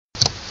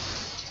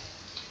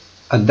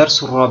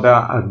الدرس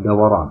الرابع: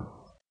 الدوران.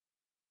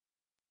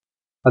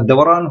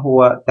 الدوران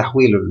هو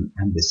تحويل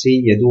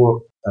هندسي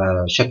يدور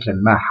شكلا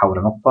ما حول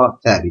نقطة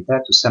ثابتة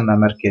تسمى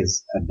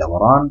مركز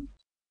الدوران،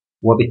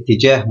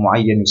 وباتجاه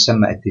معين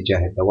يسمى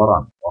اتجاه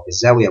الدوران،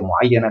 وبزاوية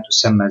معينة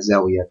تسمى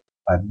زاوية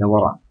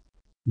الدوران،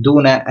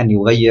 دون أن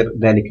يغير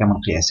ذلك من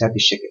قياسات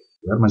الشكل،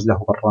 يرمز له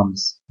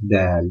بالرمز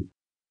دال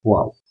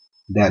واو.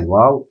 دال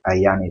واو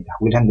أي يعني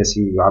تحويل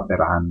هندسي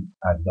يعبر عن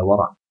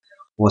الدوران.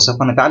 وسوف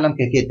نتعلم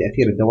كيفية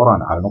تأثير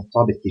الدوران على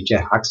نقطة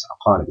باتجاه عكس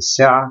عقارب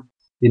الساعة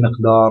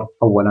بمقدار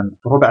أولا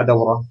ربع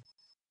دورة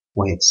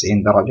وهي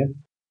 90 درجة،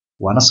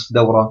 ونصف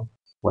دورة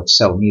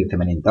وتساوي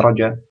 180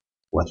 درجة،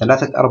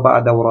 وثلاثة أرباع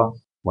دورة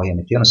وهي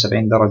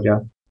 270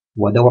 درجة،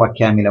 ودورة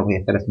كاملة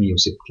وهي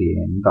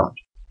 360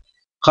 درجة.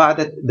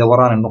 قاعدة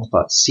دوران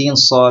النقطة س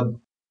ص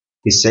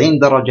 90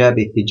 درجة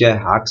باتجاه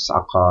عكس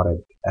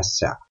عقارب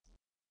الساعة.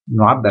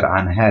 نعبر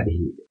عن هذه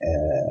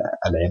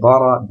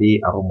العبارة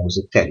بالرموز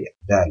التالية: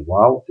 د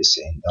واو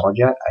 90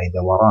 درجة أي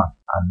دوران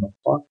عن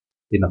نقطة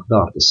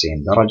بمقدار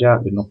 90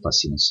 درجة بالنقطة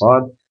س ص،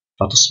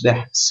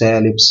 فتصبح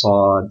سالب ص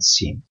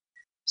س.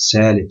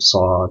 سالب ص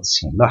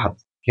س. لاحظ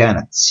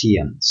كانت س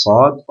ص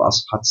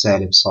فأصبحت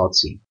سالب ص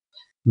س.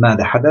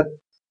 ماذا حدث؟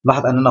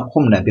 لاحظ أننا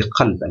قمنا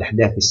بقلب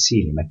الإحداث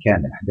السيني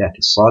مكان الإحداث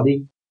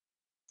الصادي،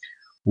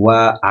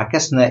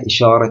 وعكسنا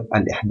إشارة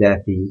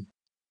الإحداث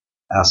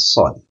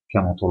الصادي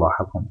كما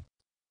تلاحظ هنا.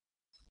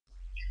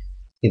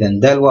 إذا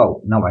د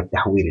واو نوع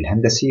التحويل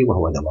الهندسي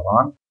وهو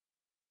دوران،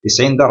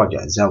 90 درجة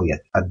زاوية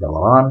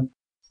الدوران،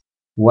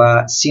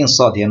 وس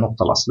ص هي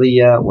النقطة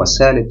الأصلية،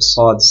 وسالب ص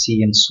س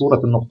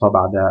صورة النقطة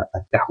بعد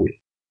التحويل.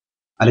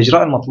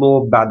 الإجراء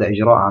المطلوب بعد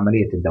إجراء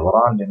عملية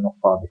الدوران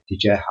للنقطة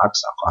باتجاه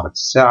عكس عقارب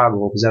الساعة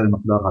وبزاوية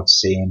مقدارها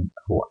 90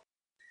 هو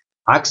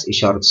عكس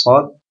إشارة ص،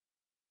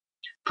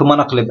 ثم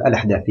نقلب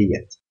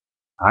الإحداثيات.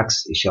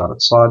 عكس إشارة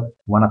ص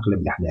ونقلب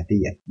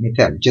الإحداثيات.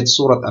 مثال: جد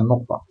صورة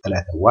النقطة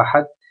 3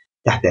 و1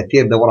 تحت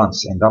تأثير دوران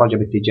 90 درجة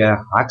باتجاه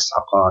عكس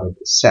عقارب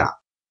الساعة.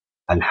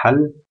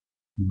 الحل: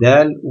 د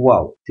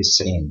واو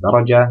 90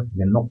 درجة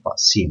للنقطة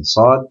س ص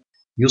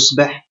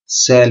يصبح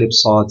سالب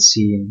ص س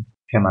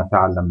كما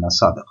تعلمنا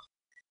سابقا،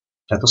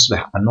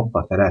 فتصبح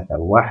النقطة 3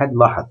 و1.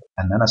 لاحظ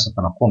أننا سوف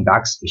نقوم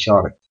بعكس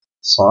إشارة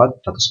ص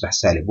فتصبح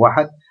سالب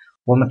 1،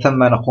 ومن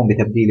ثم نقوم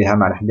بتبديلها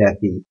مع الإحداث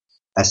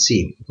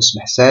السين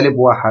فتصبح سالب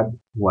 1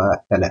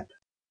 و3.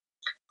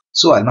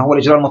 سؤال: ما هو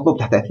الإجراء المطلوب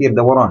تحت تأثير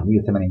دوران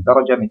 180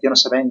 درجة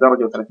 270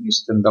 درجة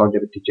و360 درجة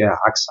باتجاه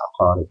عكس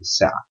عقارب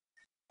الساعة؟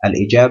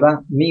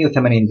 الإجابة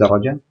 180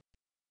 درجة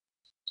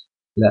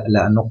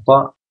لا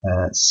النقطة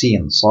س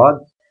ص.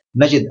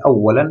 نجد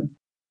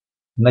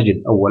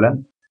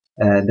أولا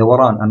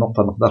دوران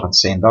النقطة مقدارها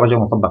 90 درجة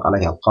ونطبق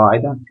عليها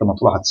القاعدة كما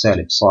تلاحظ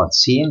سالب ص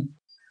س،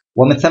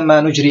 ومن ثم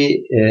نجري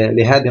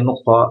لهذه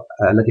النقطة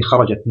التي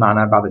خرجت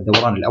معنا بعد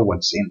الدوران الأول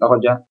 90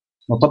 درجة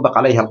نطبق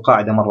عليها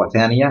القاعدة مرة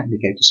ثانية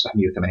لكي تصبح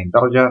 180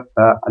 درجة.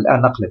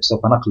 فالآن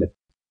سوف نقلب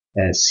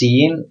س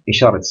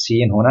إشارة س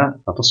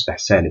هنا فتصبح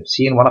سالب س،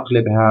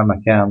 ونقلبها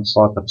مكان ص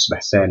فتصبح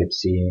سالب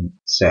س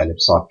سالب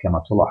ص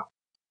كما تلاحظ.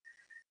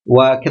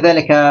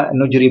 وكذلك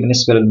نجري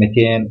بالنسبة لل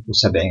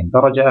 270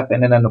 درجة،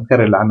 فإننا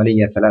نكرر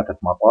العملية 3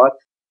 مرات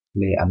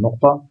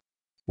للنقطة،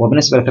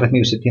 وبالنسبة ل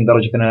 360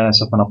 درجة فإننا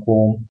سوف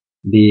نقوم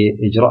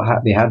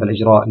بهذا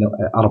الإجراء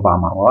 4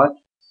 مرات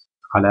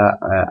على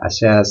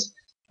أساس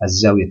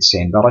الزاوية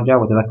 90 درجة،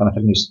 وتذكرنا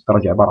 360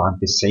 درجة عبارة عن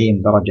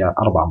 90 درجة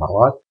 4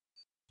 مرات.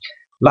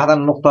 لاحظ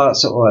أن النقطة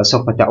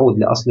سوف تعود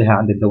لأصلها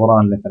عند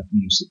الدوران ل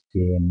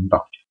 360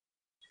 درجة.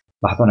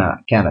 لاحظ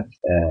هنا كانت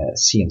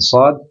س ص،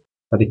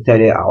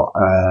 فبالتالي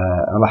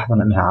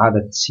لاحظنا أنها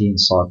عادت س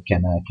ص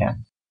كما كان.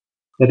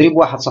 تدريب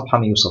 1 صفحة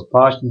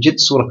 116. جد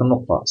صورة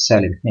النقطة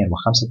سالب 2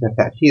 و5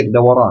 تأثير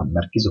دوران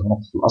مركزه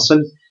نقطة الأصل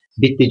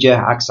باتجاه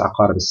عكس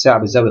عقارب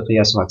الساعة بزاوية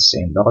قياسها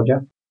 90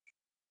 درجة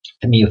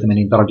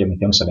 180 درجة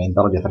 270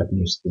 درجة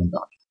 360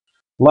 درجة.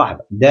 لاحظ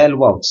د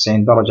واو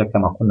 90 درجة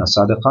كما قلنا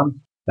سابقا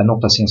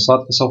للنقطة س ص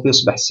فسوف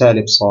يصبح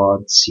سالب ص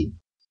س.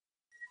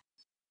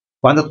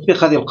 وعند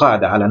تطبيق هذه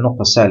القاعدة على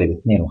النقطة سالب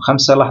 2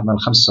 و5 لاحظ أن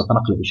ال5 سوف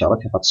نقلب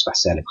إشارتها فتصبح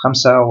سالب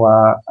 5،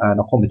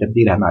 ونقوم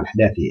بتبديلها مع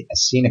الإحداث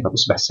السيني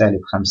فتصبح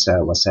سالب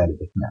 5 وسالب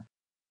 2.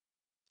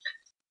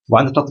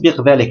 وعند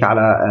تطبيق ذلك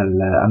على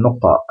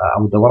النقطة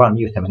أو دوران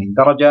 180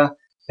 درجة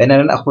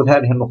فإننا نأخذ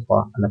هذه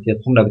النقطة التي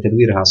قمنا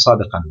بتدويرها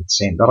سابقا ب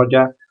 90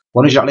 درجة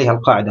ونجري عليها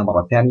القاعدة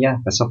مرة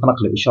ثانية، فسوف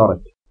نقلب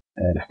إشارة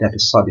الإحداث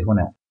الصادي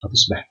هنا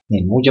فتصبح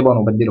 2 موجبة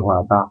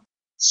ونبدلها مع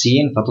س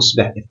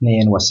فتصبح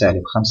 2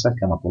 وسالب 5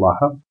 كما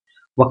تلاحظ.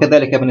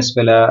 وكذلك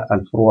بالنسبة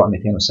للفروع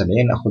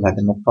 270 نأخذ هذه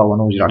النقطة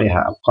ونجري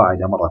عليها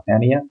القاعدة مرة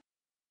ثانية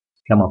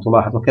كما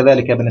تلاحظ،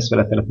 وكذلك بالنسبة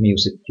ل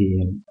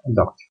 360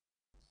 درجة.